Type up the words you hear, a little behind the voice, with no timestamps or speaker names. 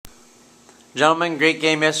Gentlemen, great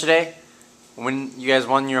game yesterday. When you guys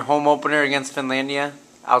won your home opener against Finlandia,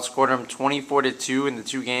 outscored them 24-2 in the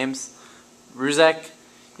two games. Ruzek,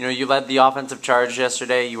 you led the offensive charge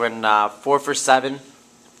yesterday. You went 4 for 7,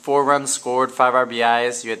 4 runs scored, 5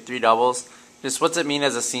 RBIs. You had 3 doubles. Just what's it mean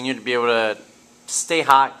as a senior to be able to stay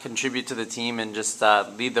hot, contribute to the team, and just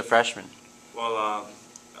lead the freshmen? Well,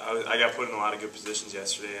 I got put in a lot of good positions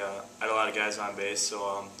yesterday. I had a lot of guys on base,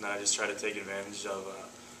 so then I just tried to take advantage of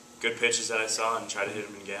good pitches that I saw and try to hit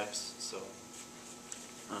them in gaps. So.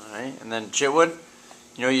 All right, and then Chitwood,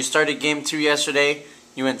 you started game 2 yesterday.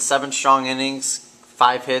 You went 7 strong innings,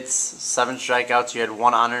 5 hits, 7 strikeouts. You had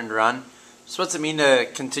 1 unearned run. So what's it mean to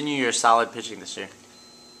continue your solid pitching this year?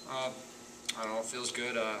 I don't know, it feels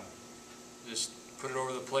good. Just put it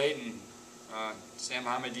over the plate and stand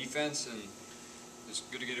behind my defense, and it's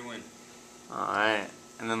good to get a win. All right,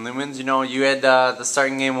 and then Loomans, you had the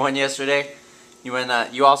starting game 1 yesterday.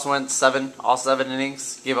 You also went all 7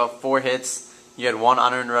 innings, gave up 4 hits. You had 1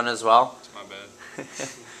 unearned run as well. That's my bad.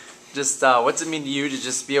 Just what's it mean to you to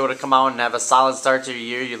just be able to come out and have a solid start to your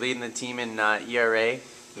year? You're leading the team in ERA.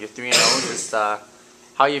 You're 3-0. Just how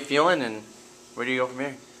are you feeling, and where do you go from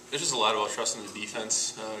here? It's just a lot about trusting the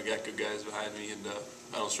defense. I got good guys behind me, and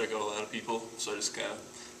I don't strike out a lot of people, so I just kind of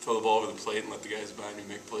throw the ball over the plate and let the guys behind me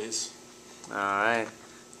make plays. All right.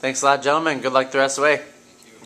 Thanks a lot, gentlemen. Good luck the rest of the way.